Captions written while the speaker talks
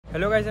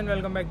Hello guys and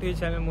welcome back to ये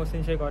channel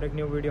Mohsin Sheikh और एक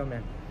न्यू वीडियो में।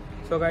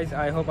 सो गाइस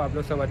आई होप आप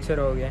लोग सब अच्छे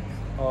रहोगे।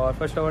 और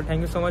first of all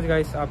thank you so much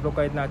guys, आप लोग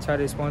का इतना अच्छा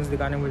रिस्पांस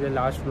दिखाने मुझे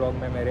लास्ट व्लॉग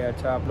में मेरे।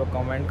 अच्छा आप लोग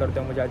कमेंट करते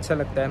हो, मुझे अच्छा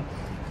लगता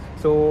है।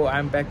 सो I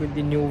am back with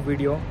the new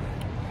video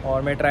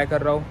और मैं ट्राई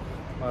कर रहा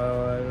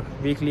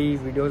हूँ वीकली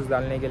वीडियोस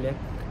डालने के लिए।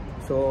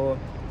 सो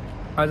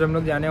आज हम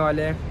लोग जाने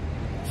वाले हैं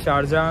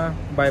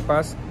शारजाह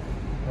बाईपास।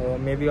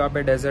 मे बी वहाँ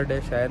पे डेजर्ट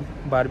है, शायद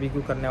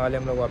बारबेक्यू करने वाले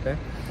हम लोग वहाँ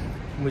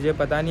पे। मुझे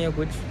पता नहीं है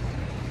कुछ,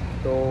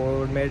 तो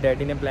मेरे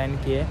डैडी ने प्लान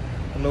किए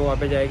हम लोग वहाँ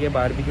पे जाएंगे,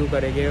 बारबेक्यू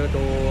करेंगे। तो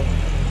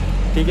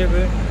ठीक है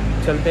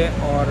फिर चलते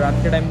हैं। और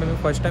रात के टाइम पे मैं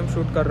फ़र्स्ट टाइम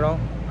शूट कर रहा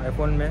हूँ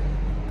आईफोन में,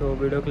 तो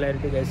वीडियो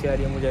क्लैरिटी कैसी आ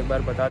रही है मुझे एक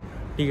बार बता।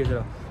 ठीक है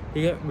चलो,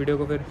 ठीक है वीडियो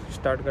को फिर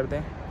स्टार्ट करते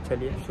हैं।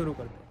 चलिए शुरू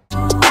करते हैं।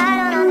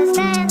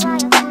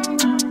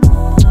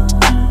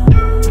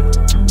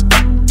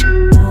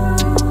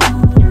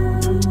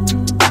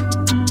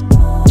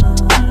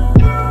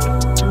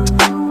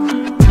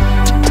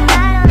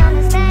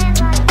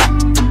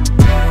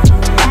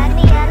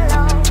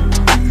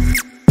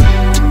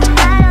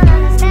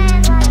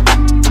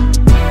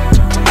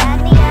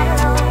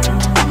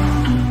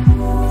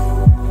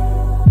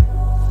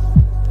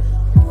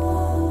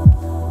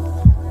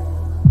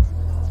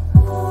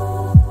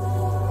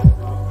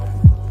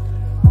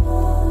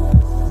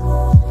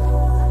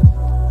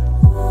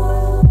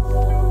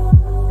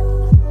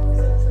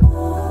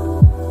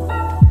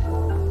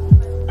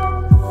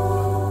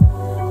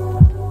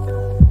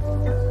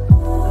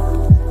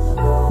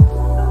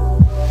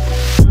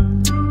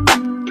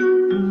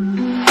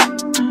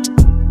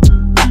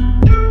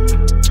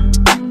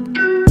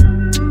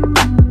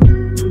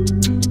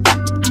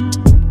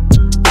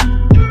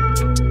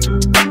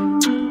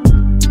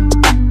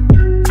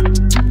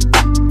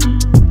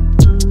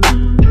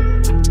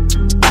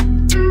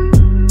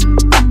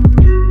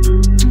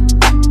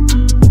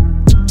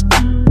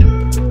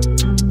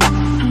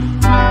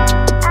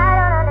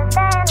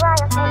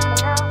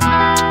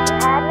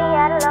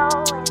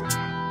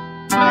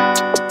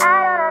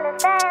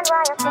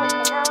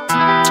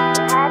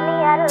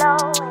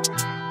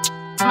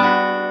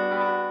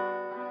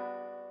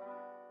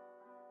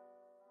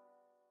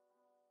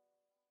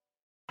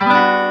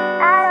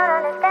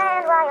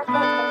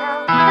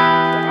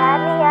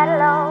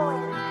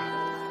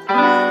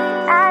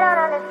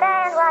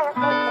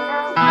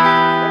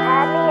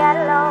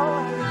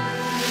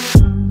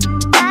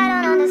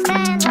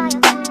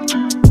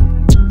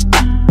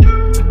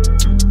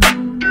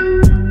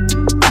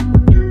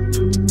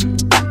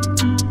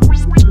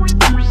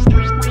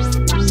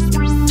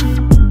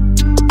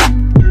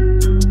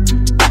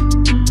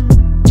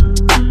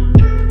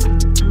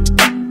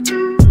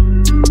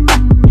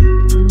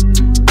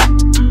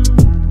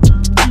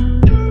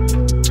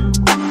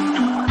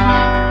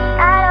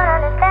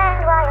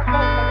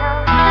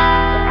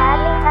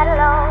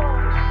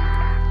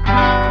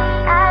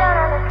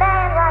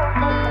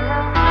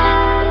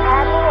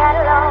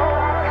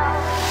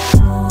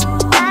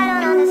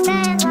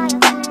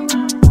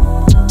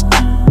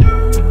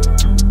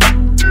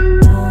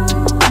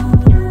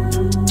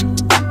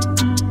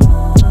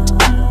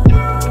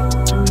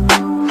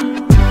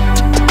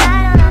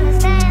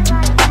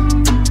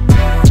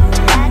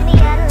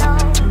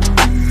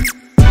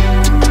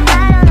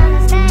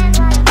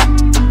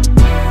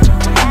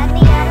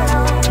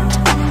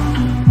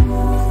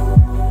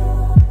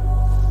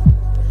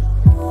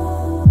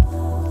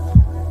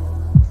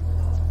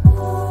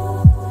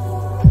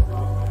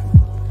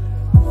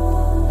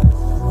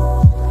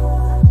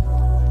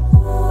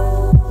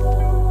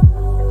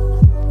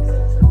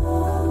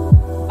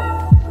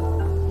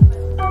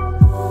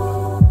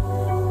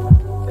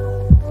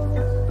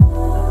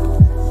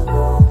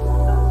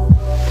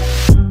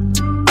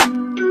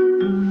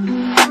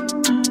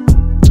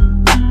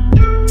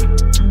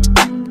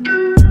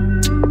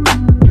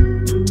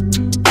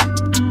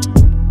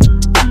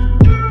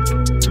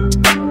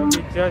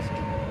 जस्ट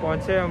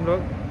पहुँचे हम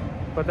लोग।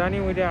 पता नहीं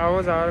मुझे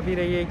आवाज़ आ भी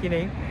रही है कि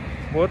नहीं,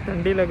 बहुत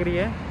ठंडी लग रही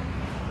है।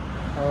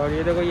 और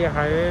ये देखो ये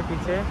हाईवे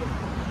पीछे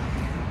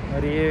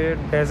और ये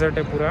डेजर्ट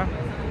है पूरा।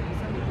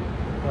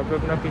 यहाँ पे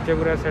अपना पीछे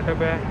पूरा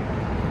सेटअप है।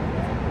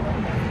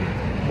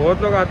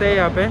 बहुत लोग आते हैं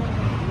यहाँ पे।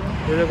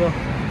 ये देखो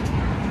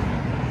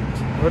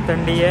बहुत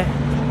ठंडी है।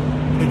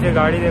 पीछे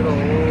गाड़ी देखो,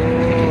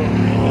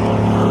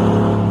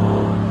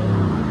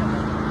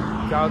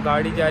 क्या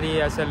गाड़ी जा रही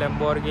है ऐसे,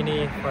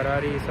 लैम्बोर्गिनी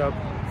फरारी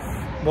सब।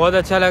 बहुत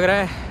अच्छा लग रहा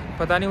है।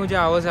 पता नहीं मुझे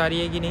आवाज़ आ रही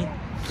है कि नहीं,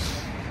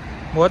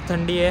 बहुत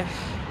ठंडी है,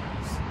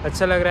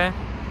 अच्छा लग रहा है।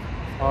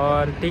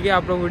 और ठीक है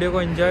आप लोग वीडियो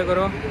को एंजॉय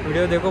करो,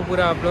 वीडियो देखो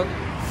पूरा आप लोग,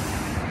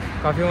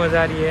 काफ़ी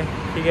मज़ा आ रही है।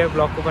 ठीक है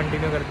ब्लॉग को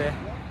कंटिन्यू करते हैं।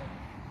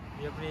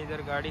 ये अपनी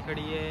इधर गाड़ी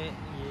खड़ी है,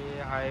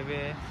 ये हाईवे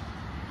है,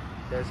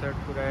 डेजर्ट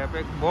पूरा। यहाँ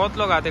पे बहुत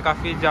लोग आते हैं,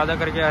 काफ़ी ज़्यादा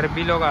करके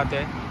अरबी लोग आते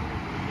हैं।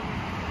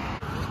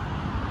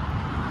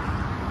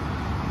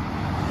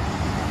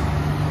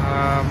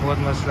 हाँ बहुत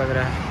मस्त लग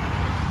रहा है।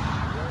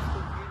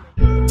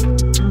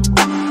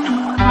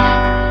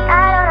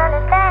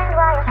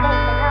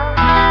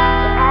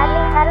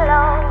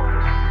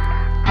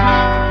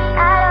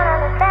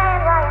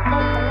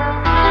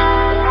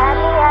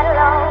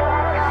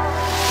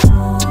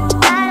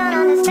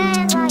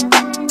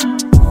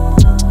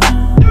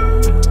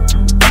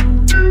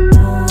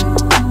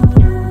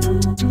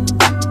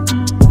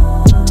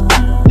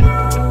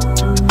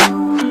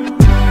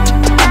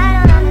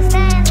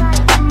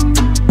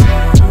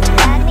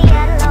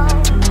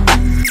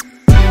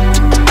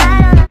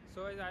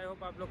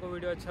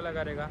 अच्छा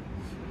लगा रहेगा।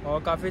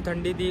 और काफ़ी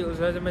ठंडी थी, उस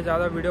वजह से मैं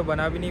ज़्यादा वीडियो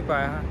बना भी नहीं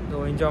पाया,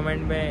 तो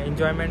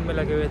इन्जॉयमेंट में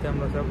लगे हुए थे हम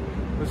लोग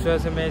सब, उस वजह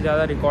से मैं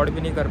ज़्यादा रिकॉर्ड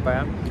भी नहीं कर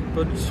पाया।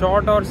 तो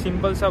शॉर्ट और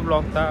सिंपल सा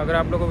ब्लॉग था। अगर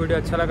आप लोगों को वीडियो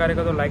अच्छा लगा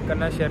रहेगा तो लाइक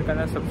करना, शेयर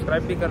करना,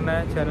 सब्सक्राइब भी करना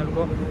है चैनल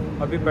को।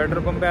 अभी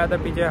पेट्रोल पंप पे आया था,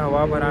 पीछे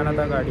हवा भराना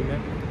था गाड़ी में,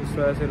 इस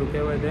वजह से रुके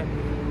हुए थे।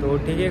 तो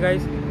ठीक है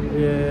गाइस,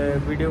 ये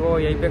वीडियो को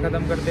यहीं पे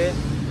ख़त्म करते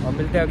हैं और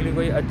मिलते हैं अगली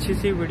कोई अच्छी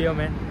सी वीडियो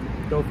में।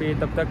 तो फिर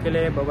तब तक के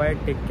लिए बाय बाय,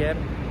 टेक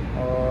केयर।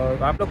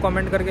 और आप लोग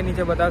कमेंट करके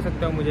नीचे बता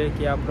सकते हो मुझे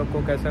कि आप लोग को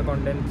कैसा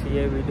कंटेंट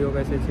चाहिए, वीडियो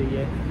कैसे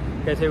चाहिए,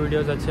 कैसे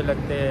वीडियोस अच्छे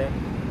लगते हैं।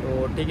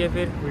 तो ठीक है,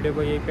 फिर वीडियो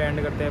को यहीं पे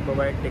एंड करते हैं। Bye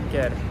bye, take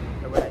care.